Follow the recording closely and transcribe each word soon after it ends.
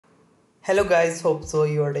Hello guys, hope so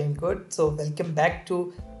you are doing good. So welcome back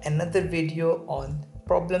to another video on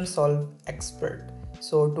Problem Solve Expert.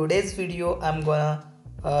 So today's video I'm gonna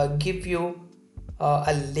give you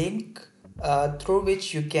a link through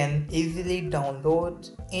which you can easily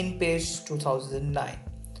download InPage 2009.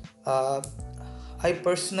 Uh, I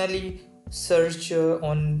personally search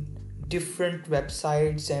on different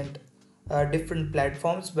websites and different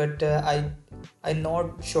platforms, but I'm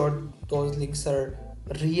not sure those links are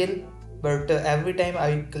real. But every time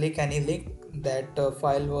I click any link, that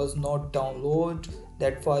file was not downloaded,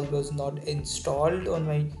 that file was not installed on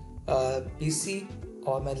my PC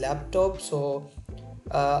or my laptop. So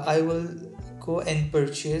I will go and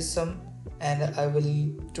purchase some, and I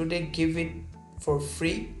will today give it for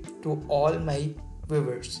free to all my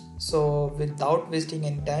viewers. So without wasting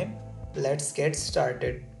any time, let's get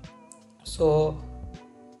started. So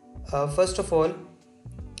first of all,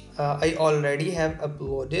 I already have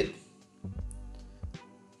uploaded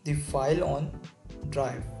the file on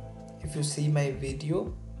drive. If you see my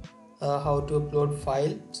video how to upload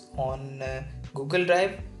files on Google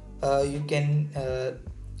Drive, you can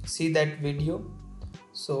see that video.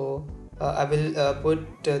 So I will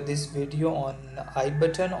put this video on I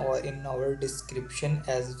button or in our description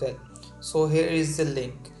as well. So here is the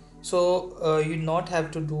link. So you not have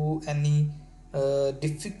to do any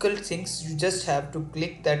difficult things. You just have to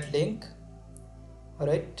click that link.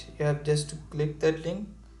 Alright, you have just to click that link.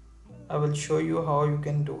 I will show you how you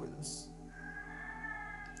can do this.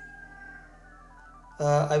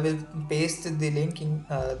 I will paste the link in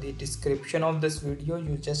the description of this video.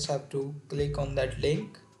 You just have to click on that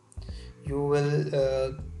link. You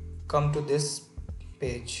will come to this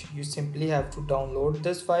page. You simply have to download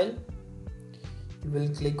this file. You will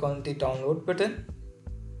click on the download button.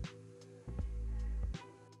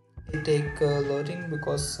 It take loading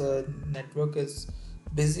because network is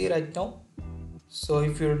busy right now. So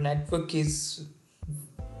if your network is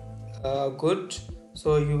good,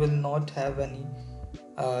 so you will not have any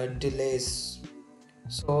delays.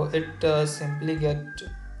 So it simply get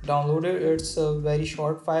downloaded. It's a very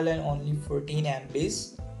short file and only 14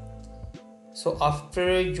 MBs. So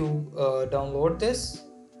after you download this,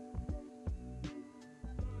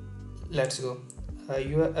 let's go.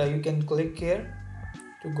 You can click here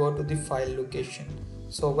to go to the file location.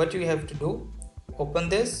 So what you have to do, open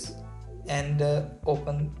this and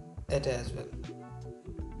open it as well.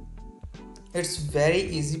 It's very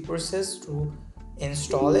easy process to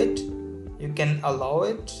install it. You can allow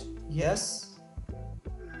it, yes,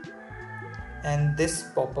 and this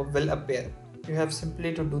pop-up will appear. You have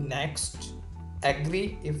simply to do next,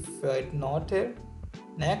 agree if it not here,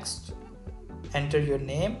 next, enter your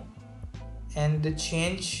name and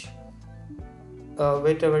change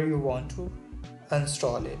whatever you want to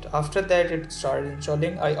install it. After that it started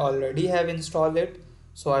installing. I already have installed it,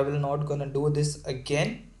 so I will not gonna do this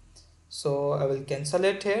again. So I will cancel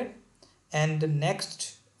it here, and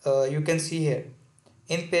next you can see here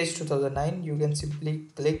InPage 2009. You can simply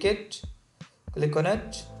click on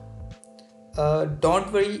it.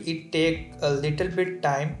 Don't worry, it take a little bit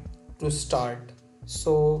time to start,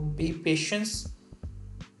 so be patient.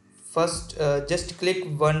 First just click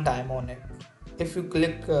one time on it. If you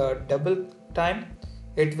click double time,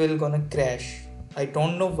 it will gonna crash. I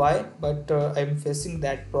don't know why, but I'm facing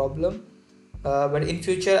that problem. But in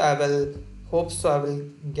future I will hope so I will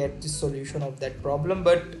get the solution of that problem.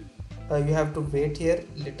 But you have to wait here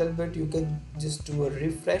little bit. You can just do a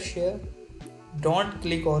refresh here. Don't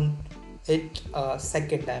click on it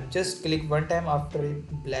second time, just click one time. After a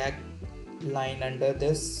black line under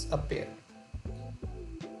this appear,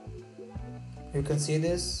 you can see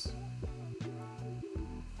this.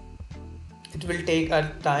 It will take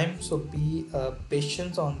a time, so be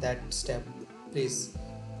patient on that step, please.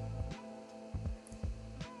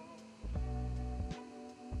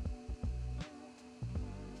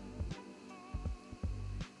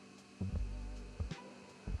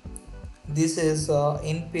 This is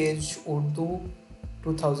InPage Urdu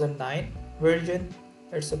 2009 version.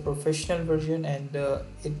 It's a professional version, and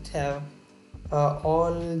it have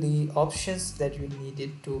all the options that you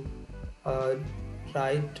needed to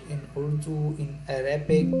write in Urdu, in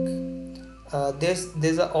Arabic.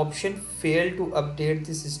 There's an option fail to update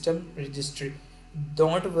the system registry.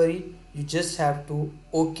 Don't worry, you just have to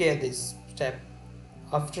OK this step.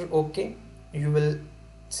 After OK, you will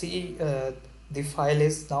see the file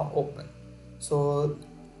is now open. So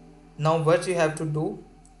now what you have to do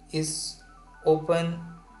is open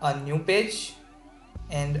a new page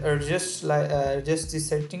and adjust the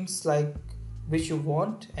settings like which you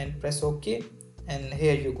want and press OK, and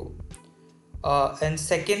here you go. And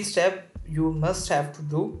second step you must have to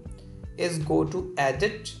do, is go to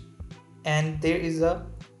edit, and there is a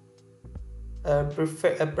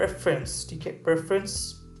preference. Okay,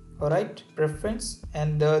 preference. All right, preference,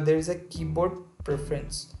 and there is a keyboard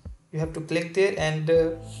preference. You have to click there and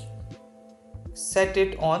set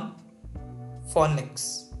it on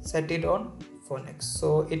phonics.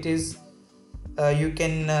 So it is you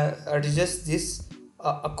can adjust this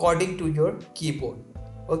according to your keyboard.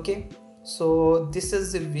 Okay, so this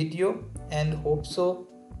is the video, and hope so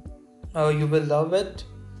you will love it.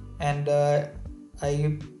 And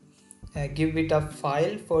I give it a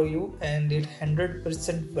file for you, and it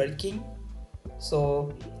 100% working.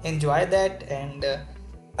 So enjoy that and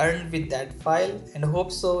earn with that file, and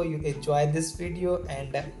hope so you enjoy this video.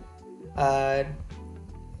 And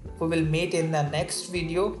we will meet in the next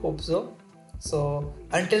video, hope so. So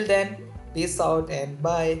until then, peace out and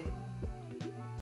bye.